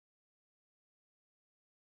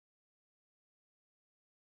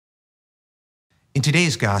In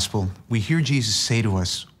today's gospel, we hear Jesus say to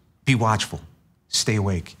us, be watchful, stay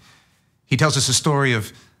awake. He tells us a story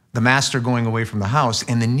of the master going away from the house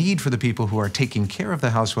and the need for the people who are taking care of the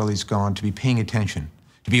house while he's gone to be paying attention,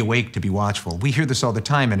 to be awake, to be watchful. We hear this all the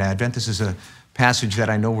time in Advent. This is a passage that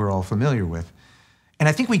I know we're all familiar with. And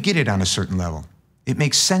I think we get it on a certain level. It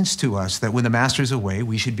makes sense to us that when the master's away,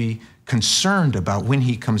 we should be concerned about when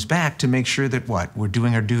he comes back to make sure that what? We're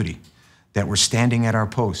doing our duty, that we're standing at our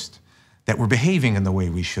post, that we're behaving in the way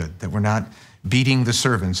we should, that we're not beating the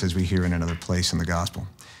servants as we hear in another place in the gospel.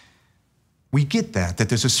 We get that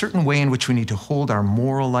there's a certain way in which we need to hold our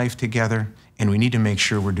moral life together and we need to make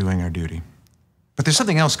sure we're doing our duty. But there's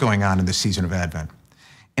something else going on in this season of Advent.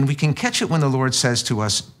 And we can catch it when the Lord says to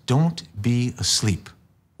us, don't be asleep.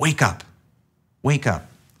 Wake up. Wake up.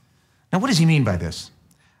 Now, what does he mean by this?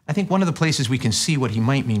 I think one of the places we can see what he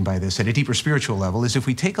might mean by this at a deeper spiritual level is if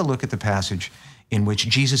we take a look at the passage in which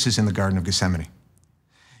Jesus is in the Garden of Gethsemane.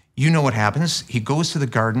 You know what happens. He goes to the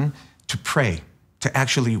garden to pray, to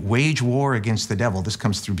actually wage war against the devil. This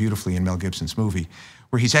comes through beautifully in Mel Gibson's movie,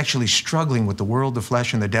 where he's actually struggling with the world, the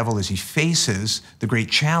flesh, and the devil as he faces the great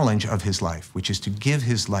challenge of his life, which is to give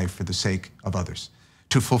his life for the sake of others,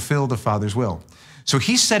 to fulfill the Father's will. So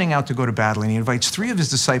he's setting out to go to battle, and he invites 3 of his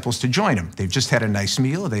disciples to join him. They've just had a nice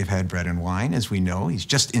meal. They've had bread and wine, as we know. He's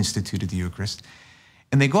just instituted the Eucharist.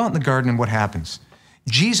 And they go out in the garden, and what happens?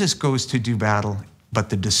 Jesus goes to do battle, but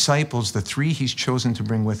the disciples, the 3 he's chosen to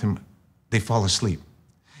bring with him, they fall asleep.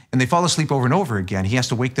 And they fall asleep over and over again. He has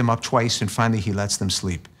to wake them up twice, and finally he lets them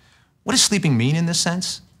sleep. What does sleeping mean in this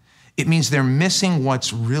sense? It means they're missing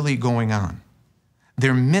what's really going on.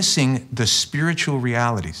 They're missing the spiritual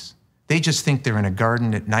realities. They just think they're in a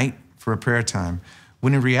garden at night for a prayer time,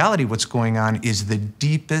 when in reality what's going on is the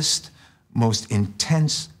deepest, most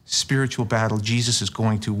intense spiritual battle Jesus is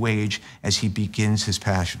going to wage as he begins his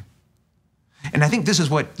passion. And I think this is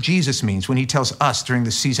what Jesus means when he tells us during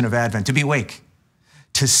the season of Advent to be awake,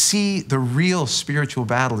 to see the real spiritual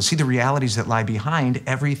battle, to see the realities that lie behind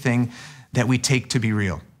everything that we take to be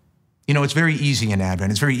real. You know, it's very easy in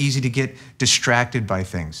Advent. It's very easy to get distracted by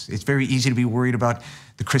things. It's very easy to be worried about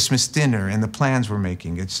the Christmas dinner and the plans we're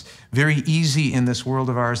making. It's very easy in this world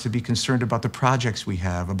of ours to be concerned about the projects we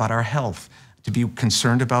have, about our health, to be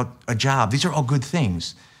concerned about a job. These are all good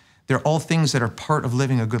things. They're all things that are part of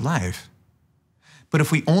living a good life. But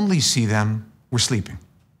if we only see them, we're sleeping.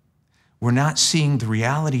 We're not seeing the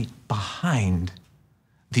reality behind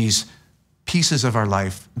these pieces of our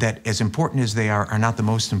life that, as important as they are not the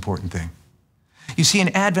most important thing. You see, in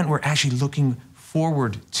Advent, we're actually looking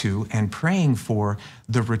forward to and praying for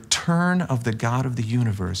the return of the God of the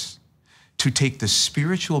universe to take the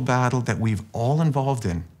spiritual battle that we've all involved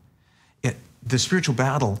in, the spiritual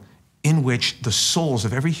battle in which the souls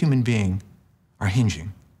of every human being are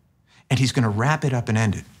hinging. And he's going to wrap it up and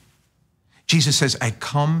end it. Jesus says, I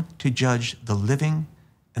come to judge the living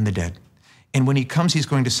and the dead. And when he comes, he's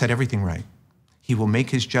going to set everything right. He will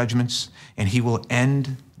make his judgments, and he will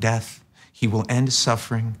end death. He will end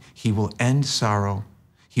suffering. He will end sorrow.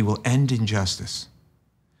 He will end injustice.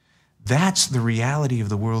 That's the reality of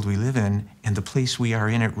the world we live in, and the place we are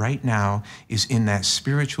in it right now is in that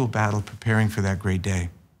spiritual battle preparing for that great day.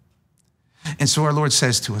 And so our Lord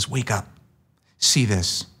says to us, wake up, see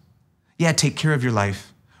this. Yeah, take care of your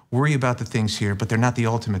life. Worry about the things here, but they're not the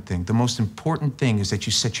ultimate thing. The most important thing is that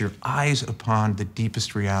you set your eyes upon the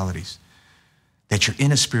deepest realities, that you're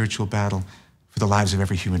in a spiritual battle for the lives of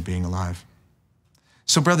every human being alive.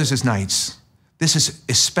 So brothers, as knights, this is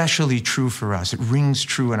especially true for us. It rings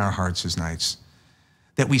true in our hearts as knights,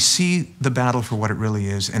 that we see the battle for what it really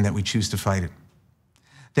is and that we choose to fight it.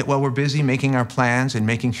 That while we're busy making our plans and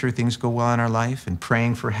making sure things go well in our life and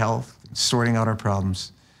praying for health and sorting out our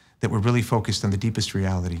problems, that we're really focused on the deepest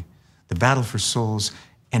reality, the battle for souls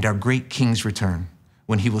and our great King's return,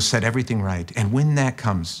 when he will set everything right. And when that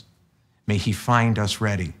comes, may he find us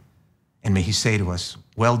ready, and may he say to us,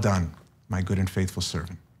 well done, my good and faithful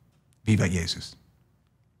servant. Viva Jesus.